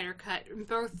Zack Snyder cut,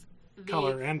 both the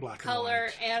Color and black and color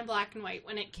white. and black and white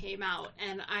when it came out,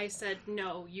 and I said,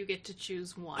 no, you get to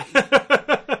choose one.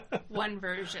 One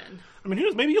version. I mean, who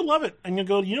knows? Maybe you'll love it. And you'll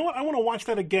go, you know what? I want to watch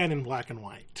that again in black and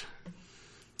white.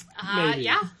 Maybe.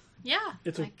 Yeah.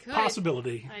 It's I a could.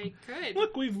 possibility. I could.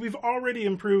 Look, we've already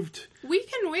improved. We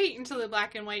can wait until the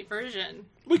black and white version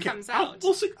We can. comes out.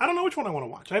 We'll see. I don't know which one I want to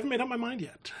watch. I haven't made up my mind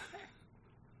yet.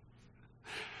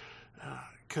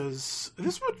 Because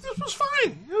this was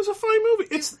fine. It was a fine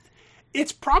movie.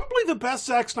 It's probably the best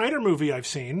Zack Snyder movie I've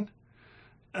seen.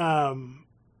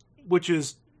 Which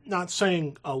is not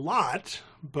saying a lot,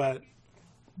 but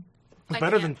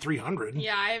better than 300.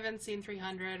 Yeah, I haven't seen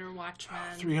 300 or Watchmen.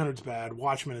 300's bad.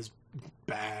 Watchmen is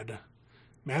bad.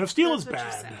 Man of Steel is That's what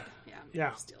you bad. said. Yeah.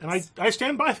 Yeah, Still and is. I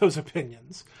stand by those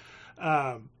opinions.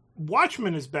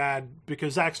 Watchmen is bad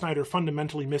because Zack Snyder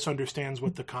fundamentally misunderstands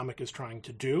what the comic is trying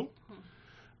to do.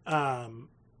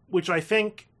 which I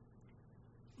think,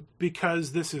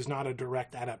 because this is not a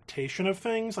direct adaptation of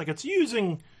things, like it's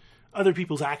using other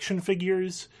people's action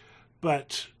figures,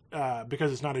 but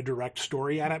because it's not a direct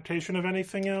story adaptation of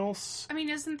anything else. I mean,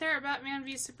 isn't there a Batman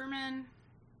v Superman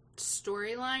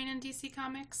storyline in DC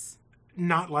Comics?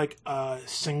 Not like a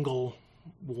single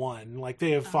one. Like,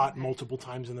 they have fought multiple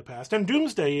times in the past. And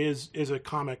Doomsday is a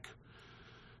comic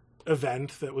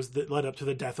event that led up to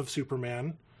the death of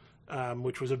Superman,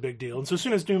 which was a big deal. And so as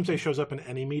soon as Doomsday shows up in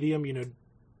any medium, you know,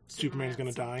 Superman's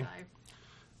going to die.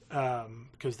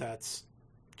 Because that's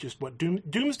just what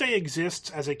Doomsday exists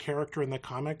as a character in the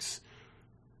comics,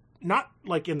 not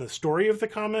like in the story of the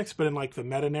comics, but in like the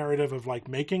meta narrative of like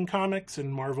making comics and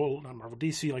not Marvel,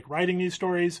 DC, like writing these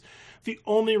stories. The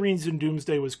only reason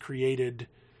Doomsday was created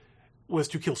was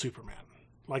to kill Superman.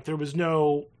 Like, there was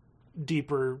no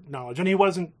deeper knowledge, and he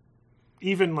wasn't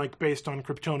even like based on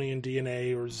Kryptonian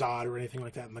DNA or Zod or anything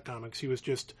like that in the comics. He was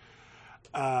just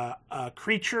a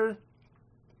creature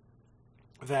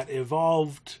that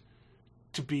evolved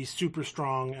to be super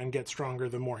strong and get stronger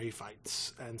the more he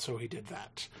fights. And so he did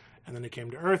that. And then he came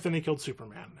to Earth and he killed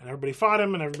Superman. And everybody fought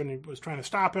him and everybody was trying to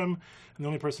stop him. And the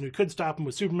only person who could stop him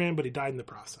was Superman, but he died in the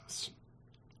process.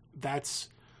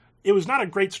 It was not a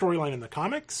great storyline in the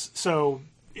comics, so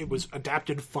it was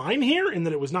adapted fine here in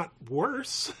that it was not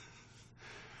worse.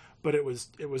 But it was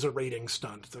a rating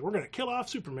stunt. So we're going to kill off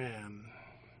Superman.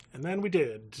 And then we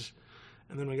did.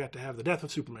 And then we got to have the death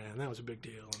of Superman. That was a big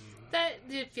deal. And that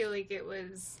did feel like it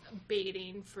was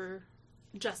baiting for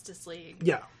Justice League.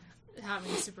 yeah.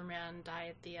 Having Superman die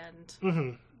at the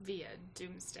end via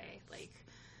Doomsday. Like,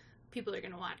 people are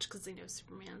going to watch because they know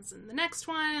Superman's in the next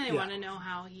one. And they want to know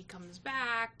how he comes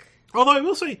back. Although I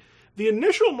will say, the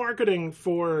initial marketing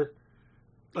for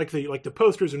like the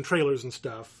posters and trailers and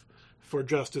stuff for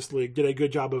Justice League did a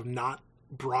good job of not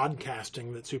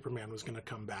broadcasting that Superman was going to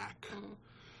come back.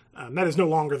 That is no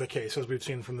longer the case, as we've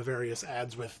seen from the various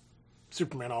ads with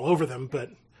Superman all over them, but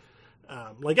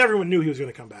like, everyone knew he was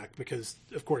going to come back because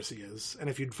of course he is. And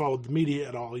if you'd followed the media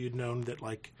at all, you'd known that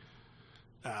like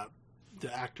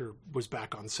the actor was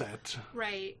back on set.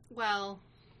 Right. Well,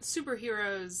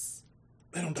 superheroes,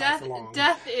 they don't die for long.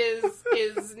 Death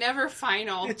is never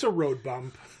final. It's a road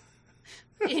bump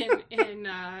in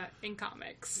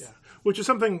comics. Yeah, which is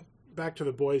something, back to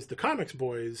the boys, the comics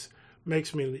boys,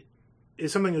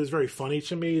 is something that is very funny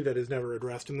to me that is never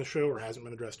addressed in the show, or hasn't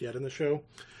been addressed yet in the show,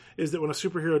 is that when a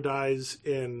superhero dies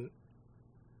in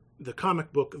the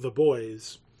comic book The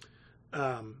Boys,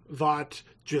 Vought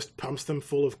just pumps them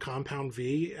full of Compound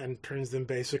V and turns them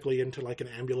basically into like an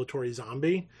ambulatory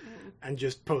zombie, and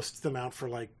just posts them out for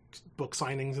like book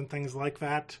signings and things like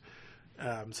that,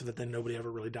 so that then nobody ever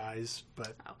really dies.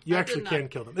 But you actually can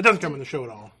kill them. It doesn't come in the show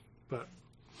at all, but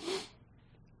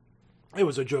it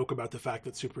was a joke about the fact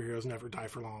that superheroes never die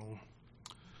for long,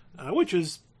 which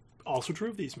is also true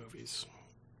of these movies.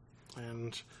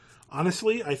 And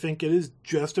honestly, I think it is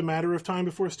just a matter of time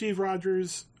before Steve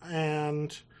Rogers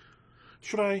and...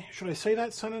 Should I say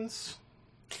that sentence?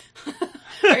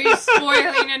 Are you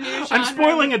spoiling a new genre? I'm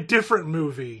spoiling a different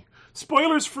movie.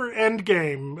 Spoilers for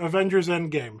Endgame, Avengers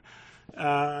Endgame.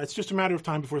 It's just a matter of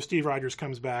time before Steve Rogers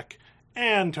comes back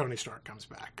and Tony Stark comes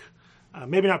back.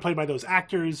 Maybe not played by those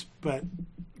actors, but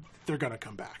they're gonna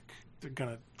come back. They're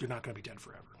not gonna be dead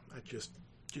forever. That's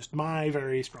just my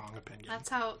very strong opinion. That's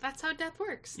how death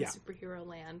works in superhero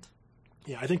land.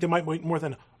 Yeah, I think they might wait more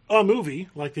than a movie,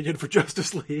 like they did for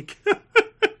Justice League.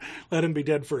 Let him be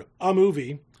dead for a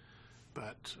movie.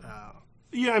 But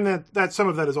yeah, and that some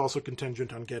of that is also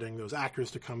contingent on getting those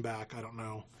actors to come back. I don't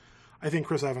know. I think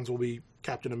Chris Evans will be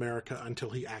Captain America until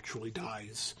he actually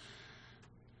dies.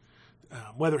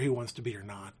 Whether he wants to be or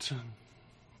not.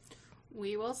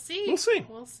 We will see.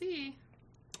 We'll see.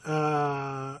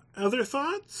 Other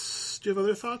thoughts? Do you have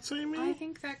other thoughts, Amy? I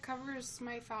think that covers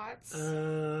my thoughts.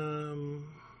 I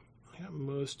got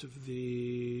most of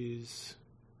these.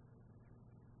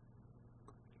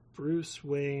 Bruce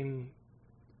Wayne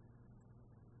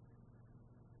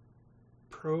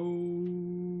Pro-Fleet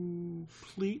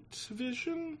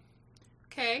Vision?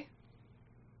 Okay.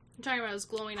 I'm talking about his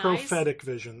glowing eyes? Prophetic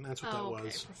Vision, that's what that was.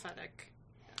 Okay, prophetic.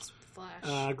 Yes,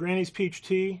 Flash. Granny's Peach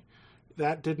Tea.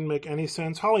 That didn't make any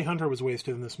sense. Holly Hunter was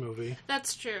wasted in this movie.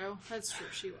 That's true,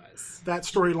 she was. That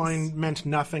storyline meant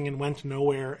nothing and went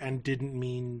nowhere and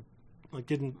didn't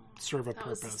serve a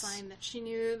purpose. That was a sign that she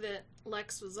knew that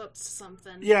Lex was up to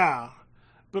something. Yeah.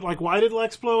 But, like, why did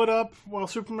Lex blow it up while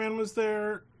Superman was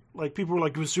there? Like, people were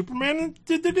like, was Superman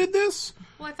did this?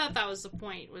 Well, I thought that was the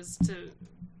point, was to...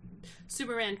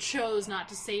 Superman chose not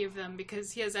to save them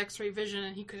because he has X-ray vision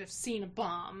and he could have seen a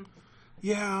bomb.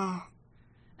 Yeah.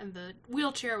 and the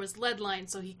wheelchair was lead-lined,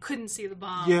 so he couldn't see the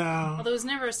bomb. Yeah. Although it was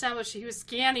never established he was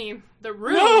scanning the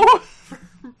room No! for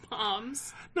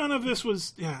bombs. None of this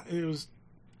was, it was...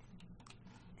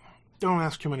 Don't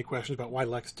ask too many questions about why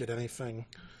Lex did anything.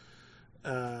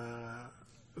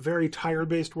 Very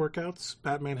tire-based workouts.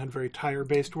 Batman had very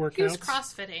tire-based workouts. He was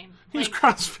crossfitting. He was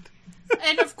crossfitting.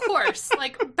 And of course,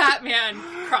 Batman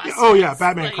crossfits. Oh yeah,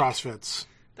 Batman crossfits.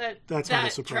 That's not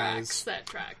a surprise. That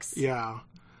tracks. Yeah.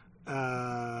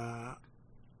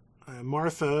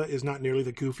 Martha is not nearly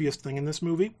the goofiest thing in this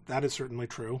movie. That is certainly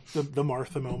true. The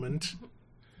Martha moment.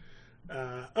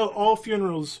 All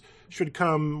funerals should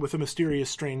come with a mysterious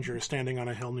stranger standing on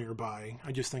a hill nearby.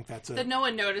 I just think that's that no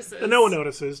one notices. That no one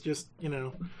notices. Just,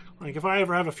 if I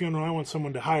ever have a funeral, I want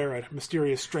someone to hire a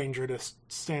mysterious stranger to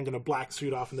stand in a black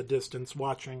suit off in the distance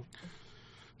watching.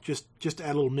 Just to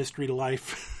add a little mystery to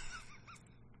life.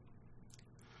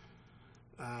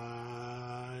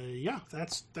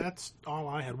 That's all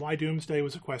I had. Why Doomsday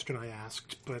was a question I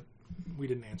asked, but we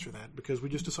didn't answer that because we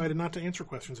just decided not to answer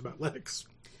questions about Lex.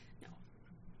 No.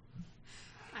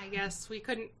 I guess we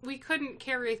couldn't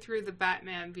carry through the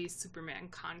Batman v Superman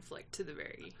conflict to the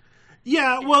very...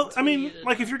 Yeah, well, I mean,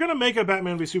 if you're going to make a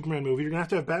Batman v Superman movie, you're going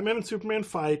to have Batman and Superman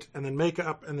fight, and then make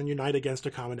up, and then unite against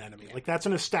a common enemy. That's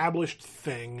an established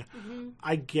thing. Mm-hmm.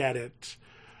 I get it.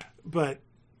 But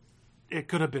it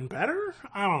could have been better?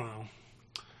 I don't know.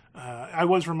 I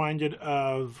was reminded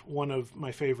of one of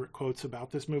my favorite quotes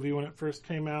about this movie when it first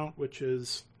came out, which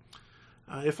is,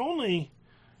 if only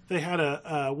they had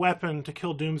a weapon to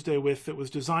kill Doomsday with that was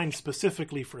designed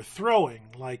specifically for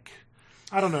throwing,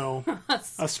 I don't know,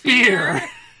 a spear.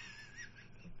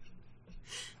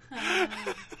 I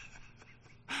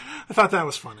thought that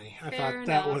was funny. I thought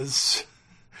that was...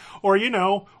 Or,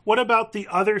 what about the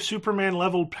other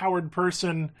Superman-level powered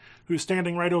person who's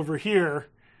standing right over here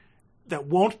that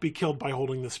won't be killed by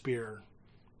holding the spear?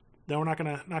 No, we're not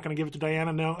gonna give it to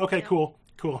Diana? No? Okay, yeah.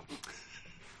 Cool.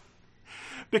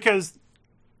 Because,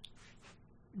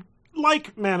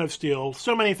 like Man of Steel,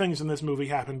 so many things in this movie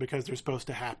happen because they're supposed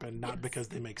to happen, not because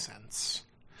they make sense.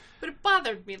 But it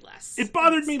bothered me less.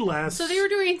 So they were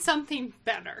doing something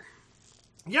better.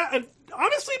 Yeah, and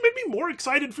honestly, it made me more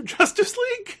excited for Justice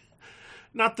League.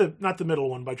 Not the middle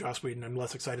one by Joss Whedon. I'm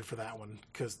less excited for that one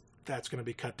because that's going to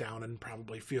be cut down and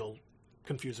probably feel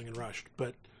confusing and rushed.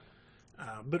 But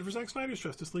for Zack Snyder's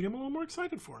Justice League, I'm a little more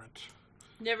excited for it.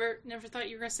 Never thought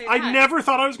you were going to say that. I never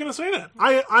thought I was going to say that.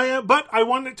 But I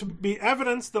want it to be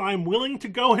evidence that I'm willing to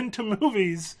go into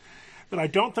movies that I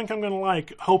don't think I'm going to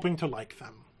like, hoping to like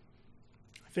them.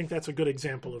 I think that's a good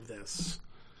example of this.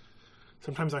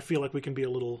 Sometimes I feel like we can be a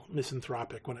little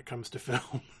misanthropic when it comes to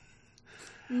film.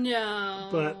 No.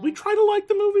 But we try to like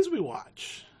the movies we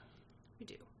watch. We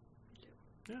do.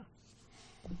 Yeah.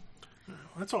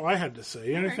 That's all I had to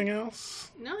say. Anything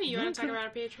else? No, you want to talk about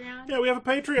a Patreon? Yeah, we have a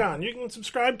Patreon. You can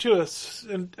subscribe to us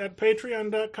at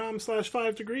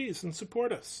patreon.com/5degrees and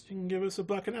support us. You can give us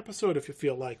 $1 an episode if you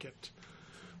feel like it.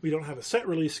 We don't have a set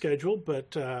release schedule,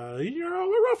 but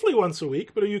roughly once a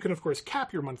week. But you can, of course,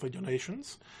 cap your monthly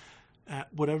donations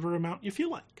at whatever amount you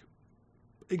feel like.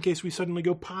 In case we suddenly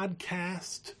go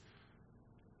podcast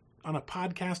on a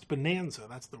podcast bonanza,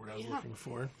 that's the word I was looking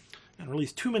for, and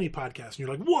release too many podcasts, and you're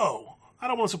like, whoa, I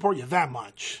don't want to support you that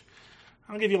much.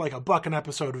 I'll give you $1 an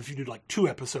episode if you do 2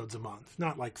 episodes a month,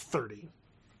 not 30,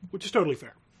 which is totally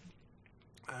fair.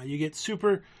 You get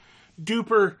super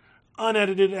duper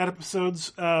unedited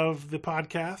episodes of the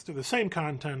podcast, of the same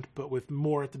content, but with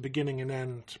more at the beginning and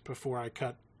end before I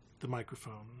cut the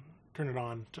microphone, turn it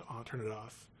on to turn it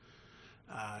off.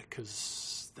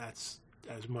 Because that's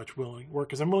as much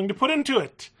work as I'm willing to put into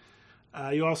it.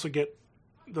 You also get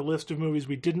the list of movies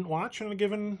we didn't watch on a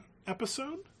given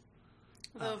episode.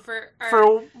 For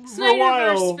a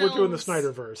while, we're doing the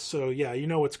Snyderverse, so yeah, you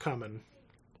know what's coming.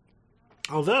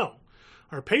 Although,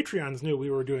 our Patreons knew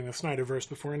we were doing the Snyderverse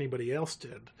before anybody else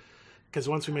did. Because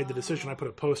once we made the decision, I put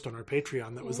a post on our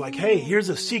Patreon that was hey, here's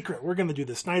a secret. We're going to do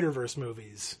the Snyderverse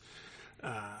movies.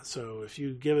 So if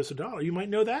you give us $1, you might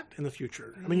know that in the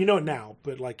future. I mean, you know it now,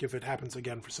 but if it happens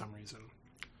again for some reason.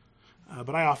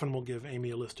 But I often will give Amy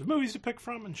a list of movies to pick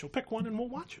from, and she'll pick one, and we'll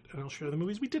watch it. And I'll share the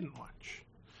movies we didn't watch.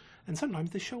 And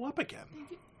sometimes they show up again,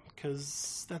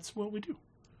 because that's what we do.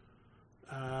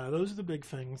 Those are the big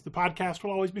things. The podcast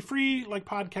will always be free, like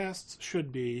podcasts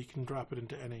should be. You can drop it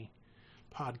into any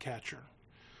podcatcher.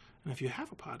 And if you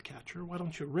have a podcatcher, why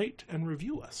don't you rate and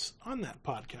review us on that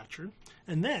podcatcher,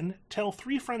 and then tell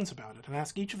 3 friends about it, and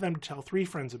ask each of them to tell 3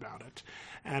 friends about it.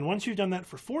 And once you've done that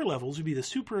for 4 levels, you'll be the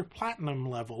super platinum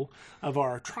level of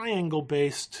our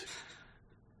triangle-based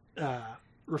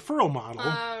referral model.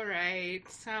 All right.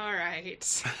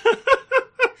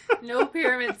 No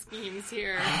pyramid schemes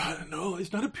here. No,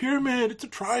 it's not a pyramid. It's a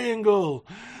triangle.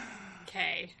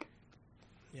 Okay.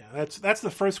 Yeah, that's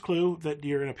the first clue that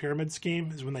you're in a pyramid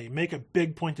scheme, is when they make a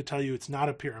big point to tell you it's not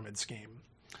a pyramid scheme.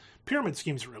 Pyramid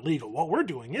schemes are illegal. What we're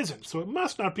doing isn't, so it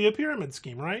must not be a pyramid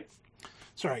scheme, right?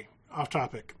 Sorry, off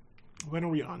topic. When are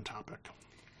we on topic?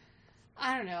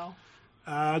 I don't know.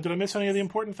 Did I miss any of the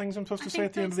important things I'm supposed to say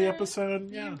at the end of the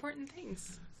episode? The important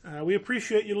things. We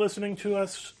appreciate you listening to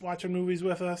us, watching movies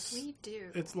with us. We do.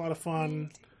 It's a lot of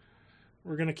fun.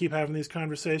 We're going to keep having these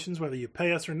conversations, whether you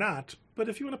pay us or not. But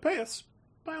if you want to pay us,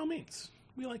 by all means.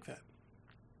 We like that.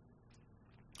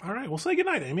 All right, we'll say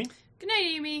goodnight, Amy. Good night,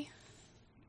 Amy.